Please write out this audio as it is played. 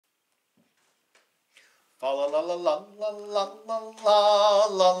Fa la la la la la la la la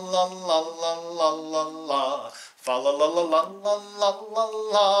la la la la la la. Fa la la la la la la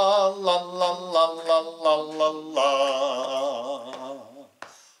la la la la la la la.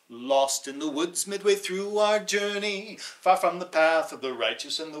 Lost in the woods midway through our journey, far from the path of the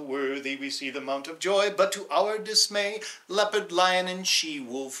righteous and the worthy, we see the Mount of Joy, but to our dismay, leopard, lion, and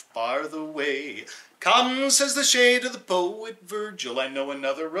she-wolf bar the way. Come, says the shade of the poet Virgil, I know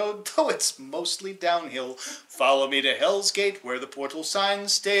another road, though it's mostly downhill. Follow me to Hell's Gate, where the portal sign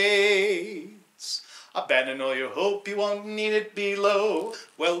states, abandon all your hope, you won't need it below.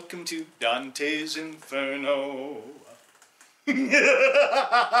 Welcome to Dante's Inferno.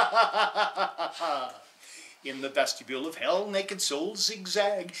 In the vestibule of hell, naked souls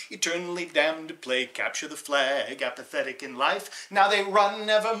zigzag, eternally damned to play capture the flag. Apathetic in life, now they run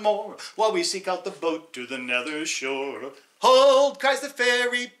nevermore, while we seek out the boat to the nether shore. Hold, cries the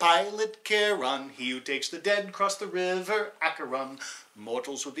ferry pilot Charon, he who takes the dead cross the river Acheron.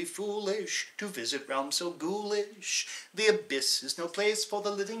 Mortals would be foolish to visit realms so ghoulish. The abyss is no place for the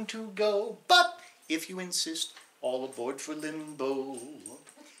living to go, but if you insist, all aboard for Limbo.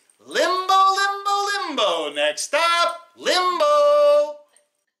 Limbo, limbo, limbo. Next stop, Limbo.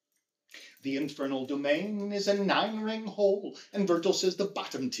 The infernal domain is a 9-ring hole, and Virgil says the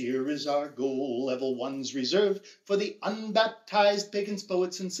bottom tier is our goal. Level 1's reserved for the unbaptized pagans,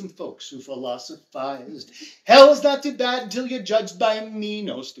 poets, and some folks who philosophized. Hell's not too bad till you're judged by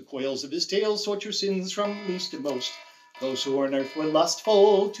Minos. The coils of his tail sort your sins from least to most. Those who on earth were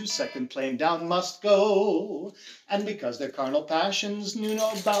lustful, to second plane down must go. And because their carnal passions knew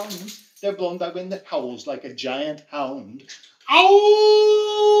no bounds, they're blown by wind that howls like a giant hound.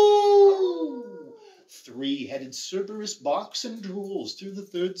 Ow! 3-headed Cerberus barks and drools through the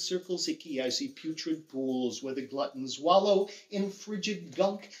third circle's icky, icy, putrid pools, where the gluttons wallow in frigid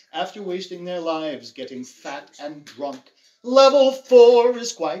gunk after wasting their lives getting fat and drunk. Level 4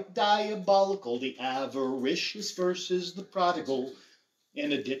 is quite diabolical. The avaricious versus the prodigal.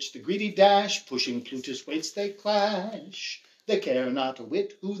 In a ditch the greedy dash, pushing Plutus weights they clash. They care not a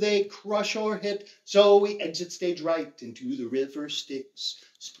whit who they crush or hit, so we exit stage right into the river Styx.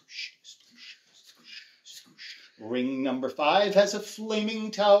 Sploosh, sploosh, sploosh, sploosh. Ring number 5 has a flaming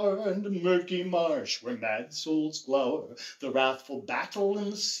tower and a murky marsh where mad souls glower. The wrathful battle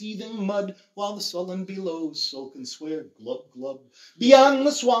in the seething mud, while the sullen below sulk and swear glub glub. Beyond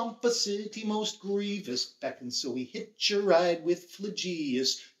the swamp a city most grievous beckons, so we hitch a ride with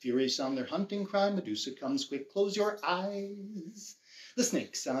Phlegeus. Furious on their hunting cry, Medusa comes quick, close your eyes. The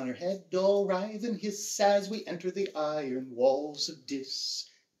snakes on her head all writhe and hiss as we enter the iron walls of Dis.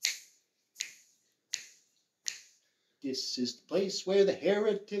 This is the place where the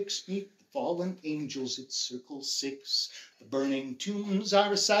heretics meet the fallen angels. It's circle 6. The burning tombs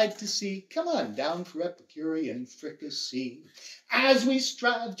are a sight to see. Come on down for Epicurean fricassee. As we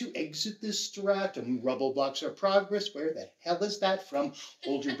strive to exit this stratum, rubble blocks our progress. Where the hell is that from?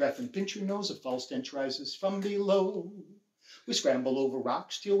 Hold your breath and pinch your nose. A false stench rises from below. We scramble over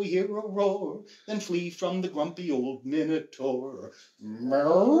rocks till we hear a roar, then flee from the grumpy old Minotaur.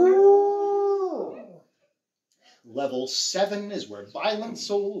 Level 7 is where violent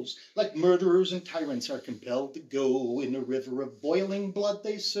souls, like murderers and tyrants, are compelled to go. In a river of boiling blood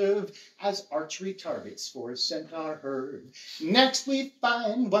they serve as archery targets for a centaur herd. Next we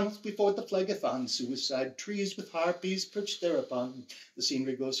find, once before the phlegathon, suicide trees with harpies perched thereupon. The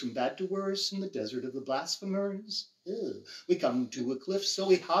scenery goes from bad to worse in the desert of the blasphemers. We come to a cliff, so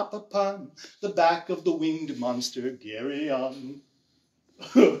we hop upon the back of the winged monster Geryon.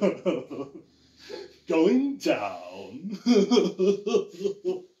 Going down.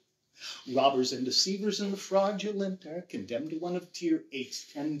 Robbers and deceivers and the fraudulent are condemned to one of tier 8.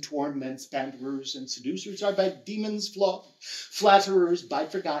 10 torments, banterers and seducers are by demons flogged. Flatterers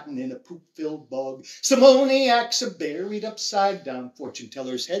bide forgotten in a poop-filled bog. Simoniacs are buried upside down. Fortune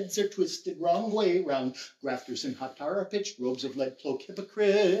tellers' heads are twisted wrong way round. Grafters in hot tar are pitched. Robes of lead cloak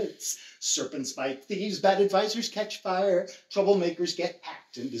hypocrites. Serpents bite thieves. Bad advisors catch fire. Troublemakers get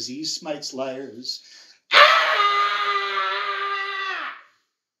hacked and disease smites liars.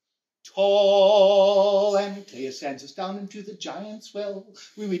 Tall Antaeus hands us down into the giant's well.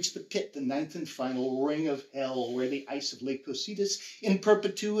 We reach the pit, the 9th and final ring of hell, where the ice of Lake Cocytus in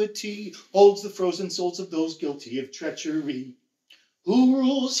perpetuity holds the frozen souls of those guilty of treachery. Who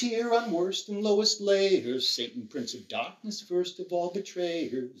rules here on worst and lowest layers? Satan, prince of darkness, first of all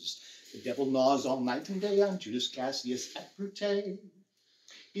betrayers. The devil gnaws all night and day on Judas Cassius et Brute.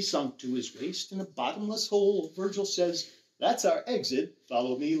 He's sunk to his waist in a bottomless hole. Virgil says, "That's our exit.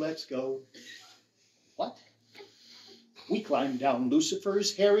 Follow me, let's go." What? We climb down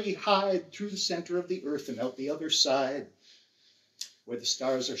Lucifer's hairy hide through the center of the earth and out the other side, where the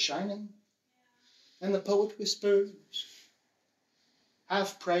stars are shining and the poet whispers,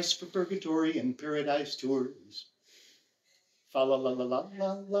 half price for purgatory and paradise tours. Fa la la la la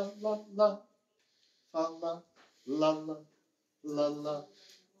la la la la, fa la la la la la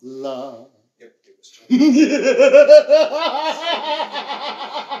la. Yep, it was